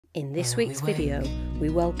In this week's video, we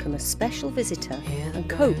welcome a special visitor and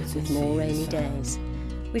cope with more rainy days.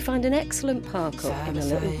 We find an excellent park up in the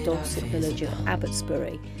little Dorset village of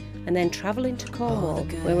Abbotsbury and then travel into Cornwall,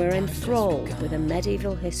 where we're enthralled with a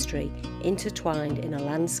medieval history intertwined in a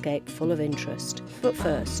landscape full of interest. But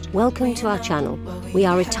first, welcome to our channel. We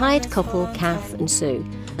are retired couple Kath and Sue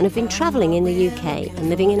and have been travelling in the UK and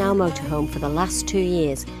living in our motorhome for the last 2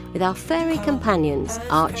 years with our furry companions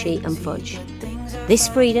Archie and Fudge. This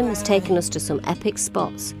freedom has taken us to some epic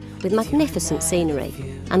spots with magnificent scenery,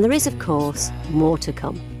 and there is of course more to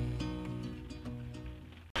come.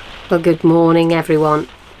 Well, good morning everyone.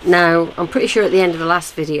 Now, I'm pretty sure at the end of the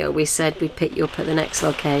last video we said we'd pick you up at the next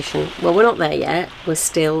location. Well, we're not there yet, we're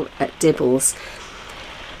still at Dibbles.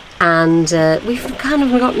 And we've kind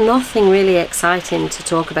of got nothing really exciting to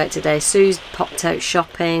talk about today. Sue's popped out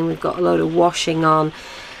shopping, we've got a load of washing on.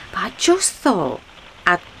 But I just thought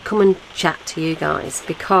I'd come and chat to you guys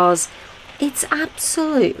because it's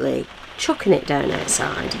absolutely chucking it down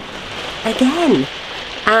outside again.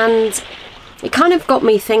 And it kind of got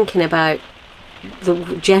me thinking about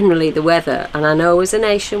generally the weather, and I know as a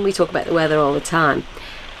nation we talk about the weather all the time,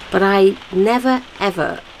 but I never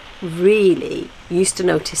ever really used to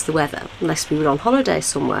notice the weather unless we were on holiday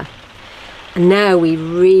somewhere, and now we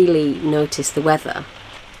really notice the weather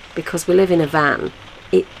because we live in a van.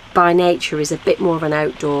 It by nature is a bit more of an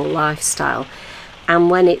outdoor lifestyle, and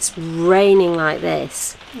when it's raining like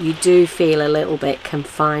this you do feel a little bit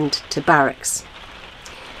confined to barracks.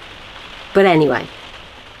 But anyway,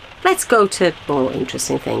 let's go to more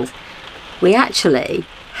interesting things. We actually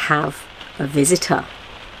have a visitor.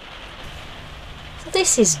 So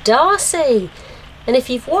this is Darcy, and if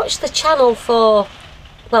you've watched the channel for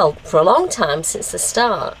a long time, since the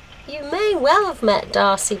start, you may well have met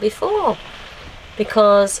Darcy before,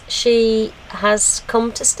 because she has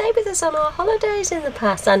come to stay with us on our holidays in the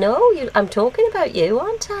past. I know I'm talking about you,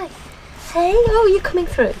 aren't I? Hey, oh, you're coming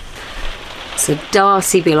through. So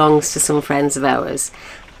Darcy belongs to some friends of ours,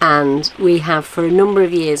 and we have for a number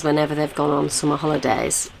of years, whenever they've gone on summer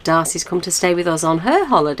holidays, Darcy's come to stay with us on her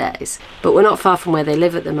holidays. But we're not far from where they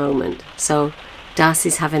live at the moment, so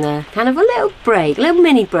Darcy's having a kind of a little break, a little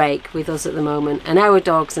mini break with us at the moment, and our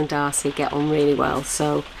dogs and Darcy get on really well,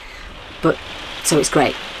 so it's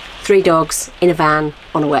great. 3 dogs in a van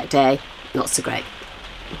on a wet day, not so great.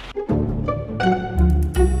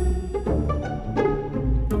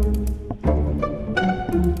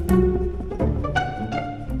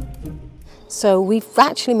 So we've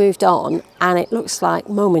actually moved on, and it looks like,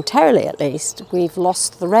 momentarily at least, we've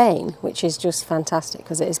lost the rain, which is just fantastic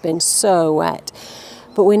because it has been so wet.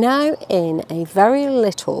 But we're now in a very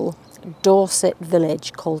little Dorset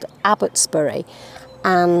village called Abbotsbury,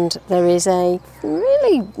 and there is a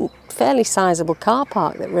really fairly sizable car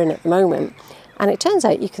park that we're in at the moment. And it turns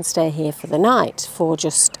out you can stay here for the night for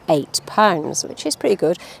just £8, which is pretty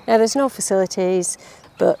good. Now, there's no facilities,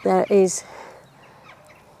 but there is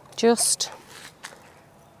just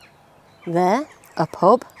there a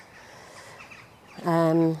pub.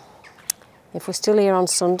 If we're still here on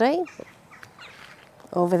Sunday,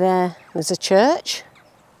 over there's a church,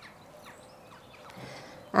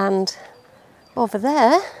 and over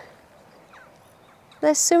there's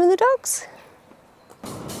Sue and the dogs.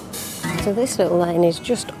 So this little lane is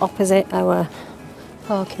just opposite our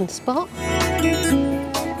parking spot,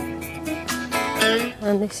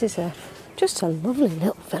 and this is just a lovely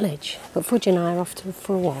little village. But Fudge and I are off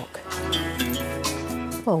for a walk.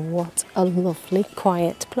 Well, what a lovely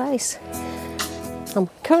quiet place. I'm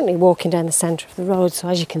currently walking down the centre of the road, so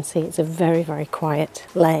as you can see it's a very, very quiet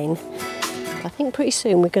lane. I think pretty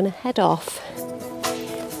soon we're going to head off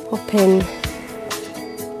up in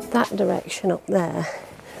that direction up there,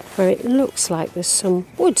 where it looks like there's some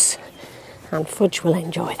woods, and Fudge will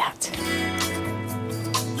enjoy that.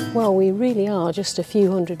 Well, we really are just a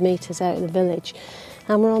few hundred metres out of the village,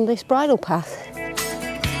 and we're on this bridle path.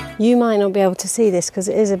 You might not be able to see this because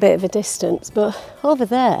it is a bit of a distance, but over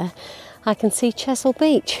there I can see Chesil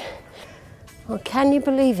Beach. Well, can you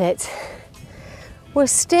believe it? We're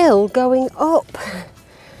still going up.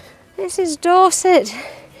 This is Dorset.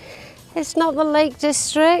 It's not the Lake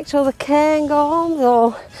District or the Cairngorms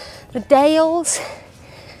or the Dales.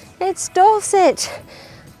 It's Dorset.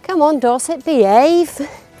 Come on, Dorset, behave.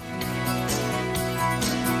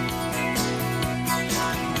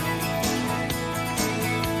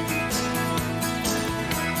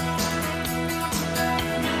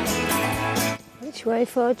 Which way,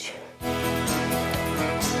 Fudge?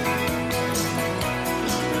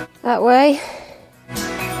 That way?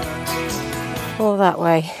 Or that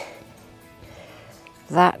way?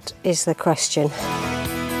 That is the question.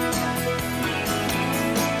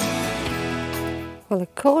 Well,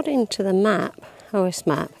 according to the map, OS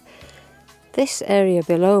map, this area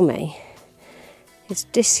below me is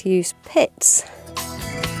disused pits.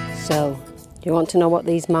 So, do you want to know what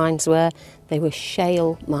these mines were? They were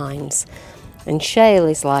shale mines. And shale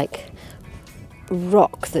is like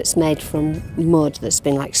rock that's made from mud that's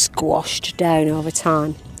been like squashed down over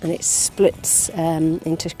time, and it splits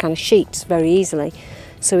into kind of sheets very easily.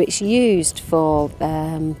 So it's used for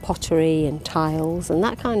pottery and tiles and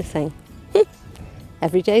that kind of thing.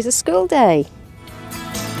 Every day's a school day.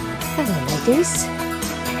 Hello, ladies.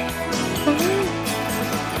 Oh,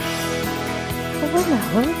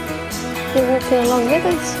 hello. You're walking along with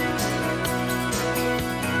us.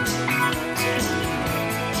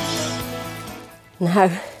 Now,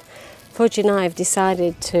 Fudge and I have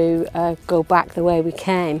decided to go back the way we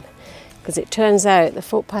came, because it turns out the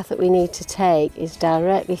footpath that we need to take is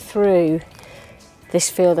directly through this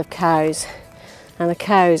field of cows, and the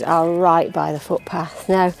cows are right by the footpath.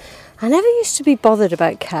 Now, I never used to be bothered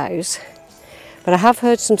about cows, but I have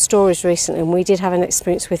heard some stories recently, and we did have an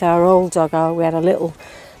experience with our old dog. We had a little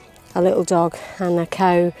dog, and a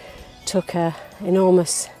cow took an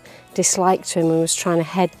enormous dislike to him and was trying to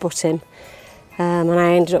headbutt him. And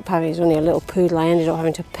I ended up having, he was only a little poodle, I ended up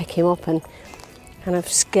having to pick him up and kind of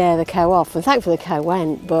scare the cow off. And thankfully the cow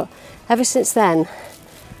went, but ever since then,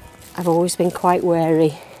 I've always been quite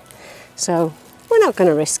wary. So we're not going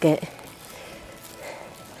to risk it.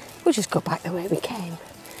 We'll just go back the way we came.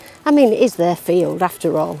 I mean, it is their field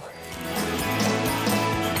after all.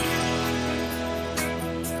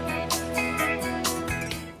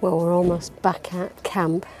 Well, we're almost back at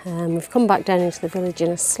camp. We've come back down into the village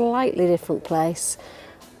in a slightly different place,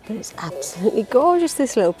 but it's absolutely gorgeous,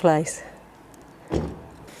 this little place.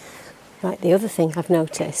 Right, the other thing I've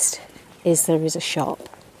noticed is there is a shop,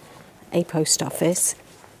 a post office,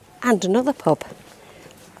 and another pub.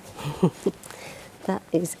 That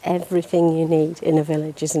is everything you need in a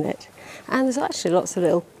village, isn't it? And there's actually lots of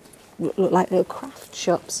little, look like little craft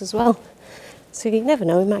shops as well. So you never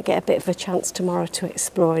know, we might get a bit of a chance tomorrow to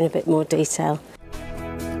explore in a bit more detail.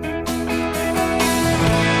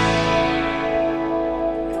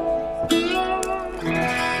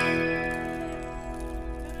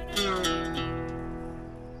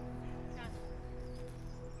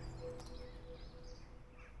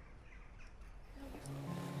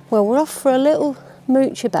 Well, we're off for a little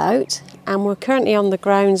mooch about, and we're currently on the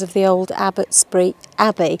grounds of the old Abbotsbury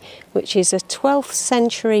Abbey, which is a 12th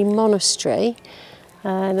century monastery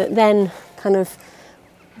that then kind of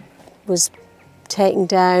was taken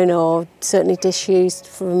down, or certainly disused,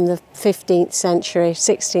 from the 15th century,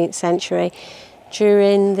 16th century,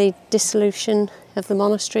 during the dissolution of the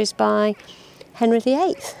monasteries by Henry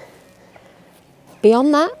VIII.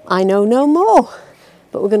 Beyond that, I know no more,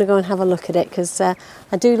 but we're going to go and have a look at it, because I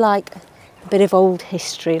do like a bit of old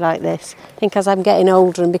history like this. I think as I'm getting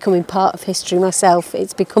older and becoming part of history myself,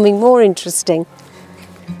 it's becoming more interesting.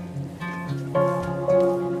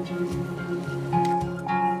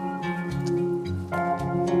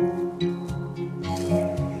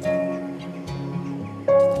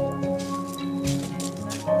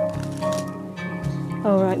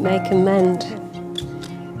 All right, make and mend.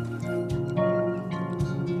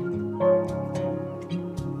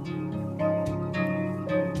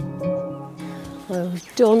 Well,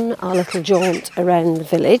 we've done our little jaunt around the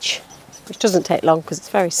village, which doesn't take long because it's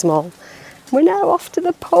very small. We're now off to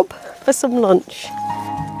the pub for some lunch.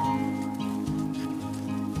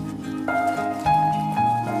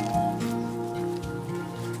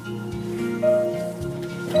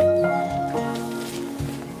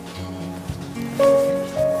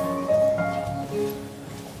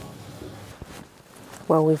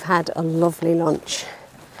 Well, we've had a lovely lunch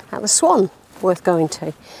at the Swan, worth going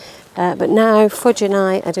to. But now Fudge and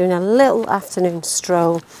I are doing a little afternoon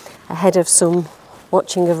stroll ahead of some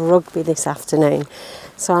watching of rugby this afternoon.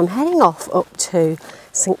 So I'm heading off up to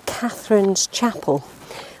St Catherine's Chapel,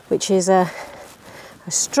 which is a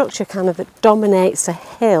structure kind of that dominates a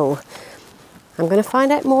hill. I'm going to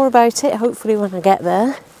find out more about it, hopefully when I get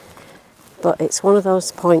there. But it's one of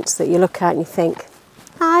those points that you look at and you think,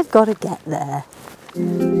 I've got to get there.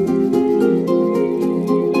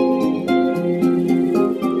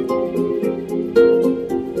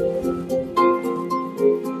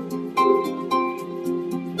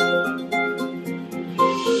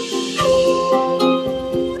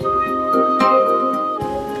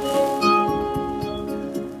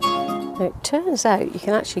 Now it turns out you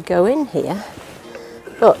can actually go in here,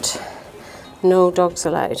 but no dogs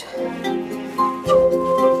allowed.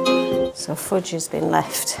 So Fudge has been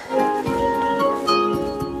left.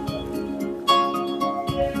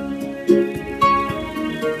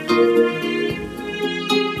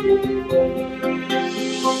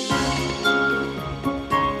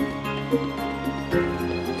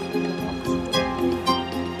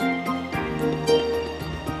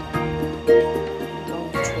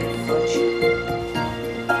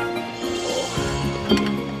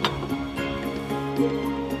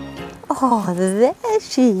 Oh, there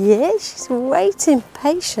she is. She's waiting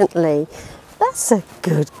patiently. That's a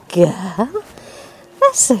good girl.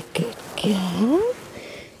 That's a good girl.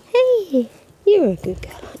 Hey, you're a good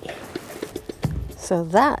girl, aren't you? So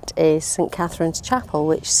that is St Catherine's Chapel,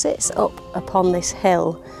 which sits up upon this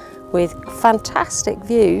hill with fantastic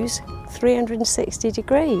views, 360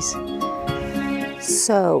 degrees.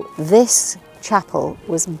 So this chapel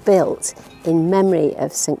was built in memory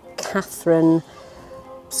of St Catherine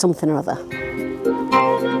something or other.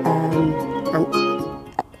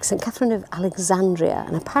 And St Catherine of Alexandria,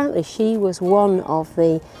 and apparently she was one of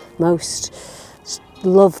the most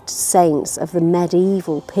loved saints of the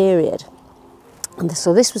medieval period. And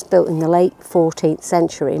so this was built in the late 14th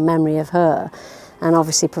century in memory of her, and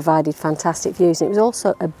obviously provided fantastic views. And it was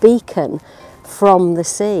also a beacon from the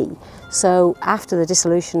sea. So after the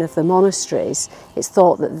dissolution of the monasteries, it's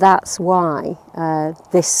thought that that's why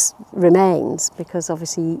this remains, because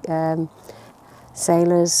obviously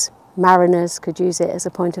sailors, mariners could use it as a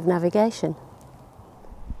point of navigation.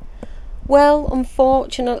 Well,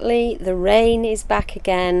 unfortunately, the rain is back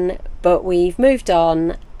again, but we've moved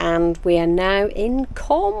on and we are now in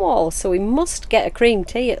Cornwall, so we must get a cream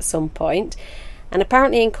tea at some point. And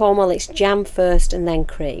apparently in Cornwall it's jam first and then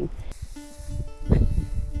cream.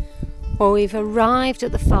 Well, we've arrived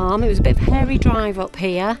at the farm. It was a bit of a hairy drive up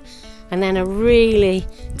here and then a really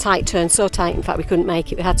tight turn, so tight in fact we couldn't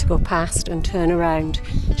make it. We had to go past and turn around.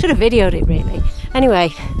 Should have videoed it really.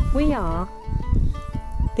 Anyway, we are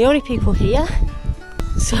the only people here,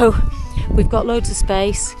 so we've got loads of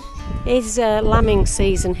space. It's lambing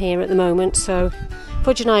season here at the moment, so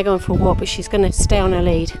Fudge and I are going for a walk, but she's going to stay on her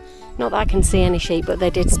lead. Not that I can see any sheep, but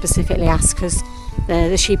they did specifically ask because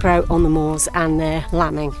the sheep are out on the moors and they're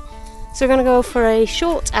lambing. So we're going to go for a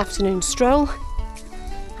short afternoon stroll,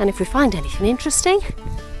 and if we find anything interesting,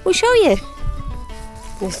 we'll show you.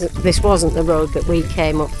 This wasn't the road that we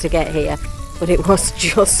came up to get here, but it was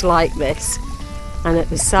just like this. And at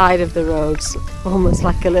the side of the roads, almost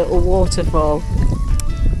like a little waterfall.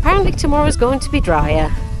 Apparently tomorrow's going to be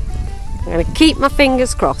drier. I'm going to keep my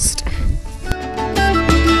fingers crossed.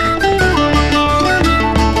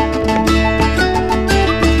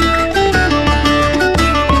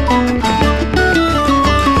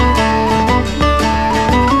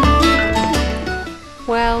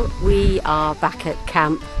 Well, we are back at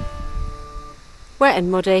camp, wet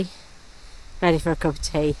and muddy, ready for a cup of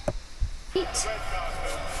tea. Good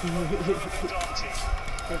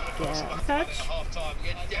girl. Fudge.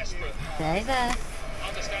 There.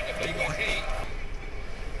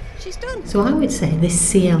 She's done. So I would say this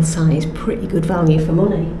CL site is pretty good value for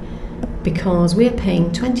money, because we're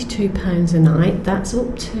paying £22 a night. That's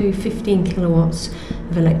up to 15 kilowatts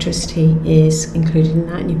of electricity is included in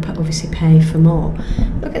that, and you obviously pay for more.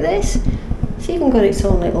 Look at this. It's even got its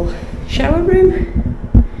own little shower room.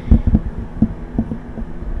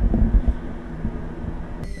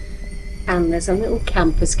 And there's a little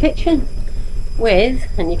camper's kitchen with,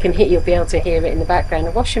 and you'll be able to hear it in the background,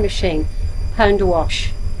 a washing machine, pound a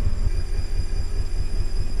wash.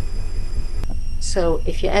 So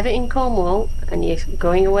if you're ever in Cornwall and you're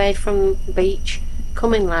going away from the beach,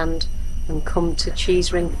 come inland and come to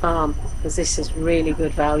Cheese Ring Farm, because this is really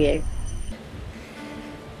good value.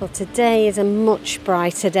 Well, today is a much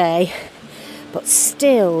brighter day, but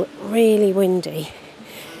still really windy.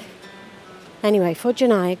 Anyway, Fudge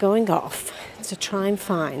and I are going off to try and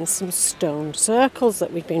find some stone circles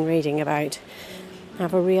that we've been reading about.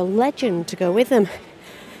 Have a real legend to go with them.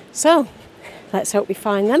 So, let's hope we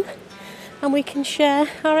find them and we can share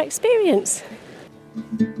our experience.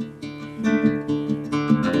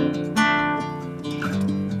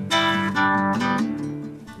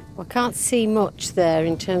 Well, I can't see much there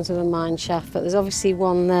in terms of a mine shaft, but there's obviously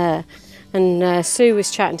one there. And Sue was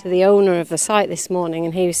chatting to the owner of the site this morning,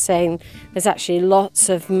 and he was saying there's actually lots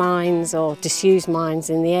of mines or disused mines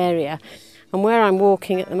in the area. And where I'm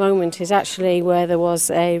walking at the moment is actually where there was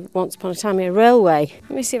once upon a time a railway.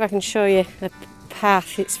 Let me see if I can show you the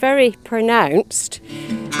path. It's very pronounced.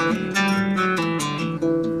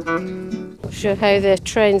 Not sure how the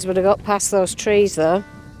trains would have got past those trees though.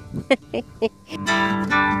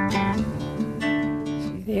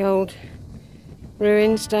 The old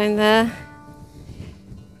ruins down there.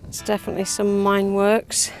 It's definitely some mine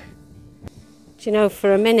works. Do you know,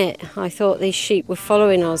 for a minute I thought these sheep were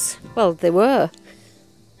following us. Well, they were.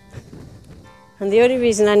 And the only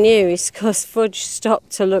reason I knew is because Fudge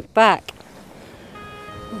stopped to look back.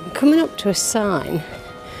 I'm coming up to a sign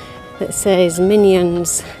that says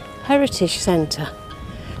Minions Heritage Centre.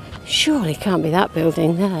 Surely it can't be that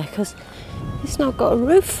building there, because it's not got a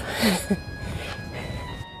roof.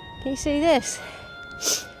 Can you see this?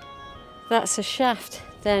 that's a shaft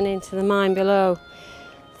down into the mine below.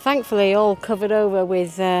 Thankfully all covered over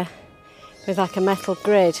with like a metal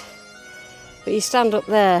grid. But you stand up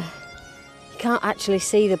there, you can't actually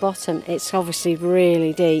see the bottom. It's obviously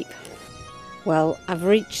really deep. Well, I've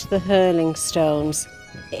reached the Hurling Stones.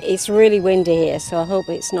 It's really windy here, so I hope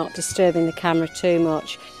it's not disturbing the camera too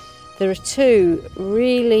much. There are two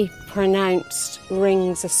really pronounced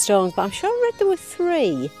rings of stones, but I'm sure I read there were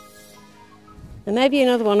three. There may be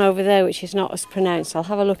another one over there which is not as pronounced. I'll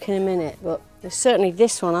have a look in a minute, but there's certainly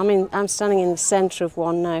this one. I'm standing in the centre of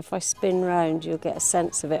one now. If I spin round, you'll get a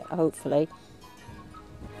sense of it, hopefully.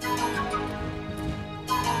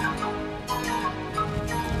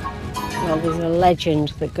 Well, there's a legend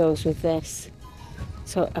that goes with this.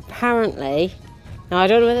 So apparently, now I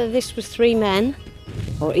don't know whether this was three men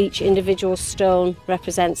or each individual stone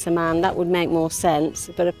represents a man. That would make more sense,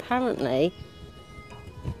 but apparently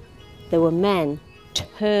there were men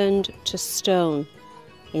turned to stone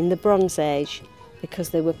in the Bronze Age because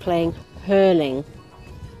they were playing hurling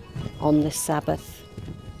on the Sabbath.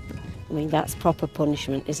 I mean, that's proper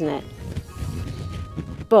punishment, isn't it?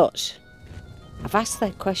 But I've asked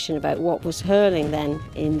that question about what was hurling then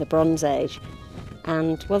in the Bronze Age,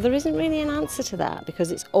 and well, there isn't really an answer to that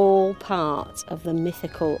because it's all part of the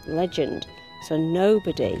mythical legend, so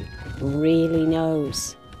nobody really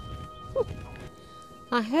knows.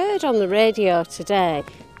 I heard on the radio today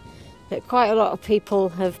that quite a lot of people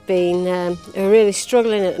have been are really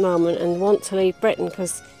struggling at the moment and want to leave Britain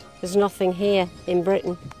because there's nothing here in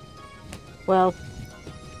Britain. Well,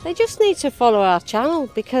 they just need to follow our channel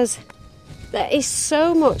because there is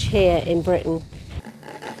so much here in Britain.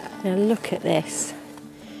 Now look at this.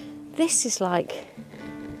 This is like,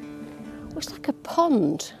 it's like a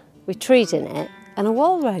pond with trees in it and a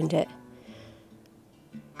wall around it.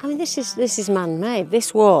 I mean, this is man-made.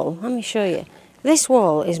 This wall, let me show you. This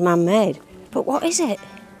wall is man-made, but what is it?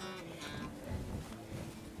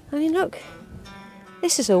 I mean, look,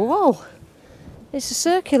 this is a wall. It's a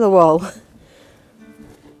circular wall.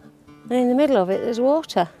 And in the middle of it, there's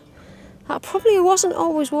water. That probably wasn't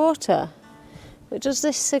always water, but does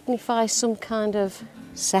this signify some kind of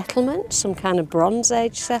settlement, some kind of Bronze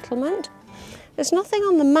Age settlement? There's nothing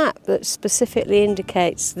on the map that specifically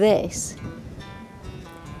indicates this,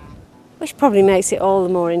 which probably makes it all the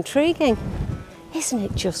more intriguing. Isn't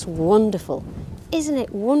it just wonderful? Isn't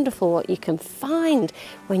it wonderful what you can find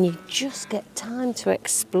when you just get time to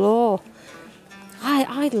explore?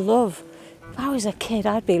 I'd love, if I was a kid,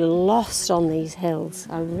 I'd be lost on these hills.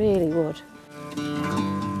 I really would.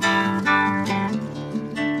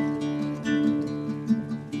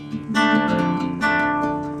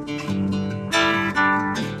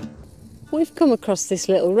 We've come across this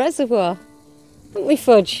little reservoir, haven't we,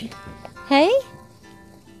 Fudge? Hey?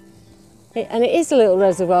 And it is a little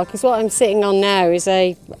reservoir because what I'm sitting on now is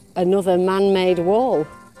another man-made wall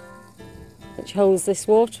which holds this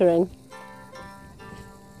water in.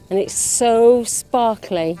 And it's so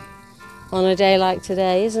sparkly on a day like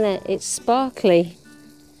today, isn't it? It's sparkly.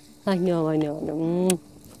 I know. That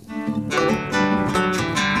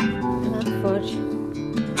Fudge.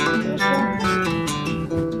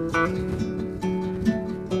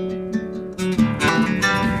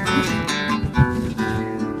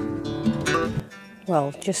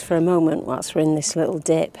 Well, just for a moment whilst we're in this little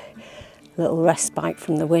dip, a little respite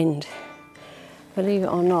from the wind. Believe it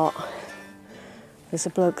or not, there's a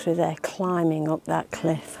bloke through there climbing up that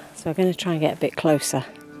cliff. So we're going to try and get a bit closer.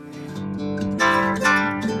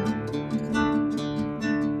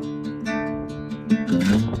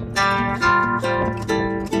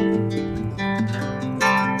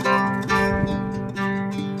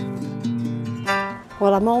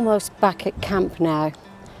 Well, I'm almost back at camp now.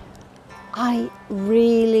 I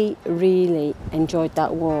really enjoyed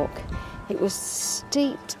that walk. It was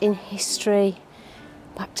steeped in history,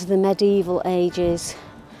 back to the medieval ages,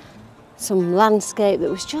 some landscape that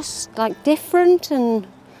was just like different and,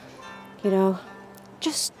 you know,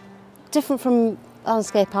 just different from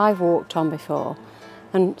landscape I've walked on before,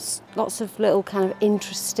 and lots of little kind of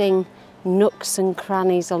interesting nooks and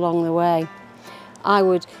crannies along the way. I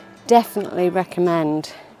would definitely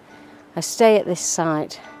recommend a stay at this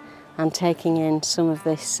site and taking in some of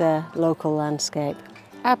this local landscape.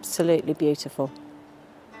 Absolutely beautiful.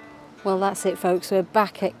 Well, that's it, folks. We're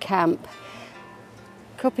back at camp.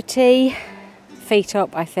 Cup of tea, feet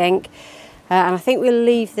up, I think. And I think we'll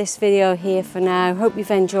leave this video here for now. Hope you've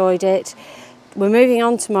enjoyed it. We're moving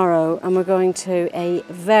on tomorrow and we're going to a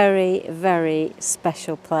very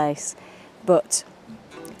special place. But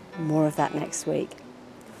more of that next week.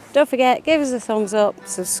 Don't forget, give us a thumbs up,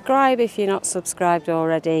 subscribe if you're not subscribed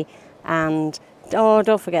already, and Oh,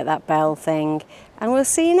 don't forget that bell thing. And we'll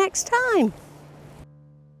see you next time.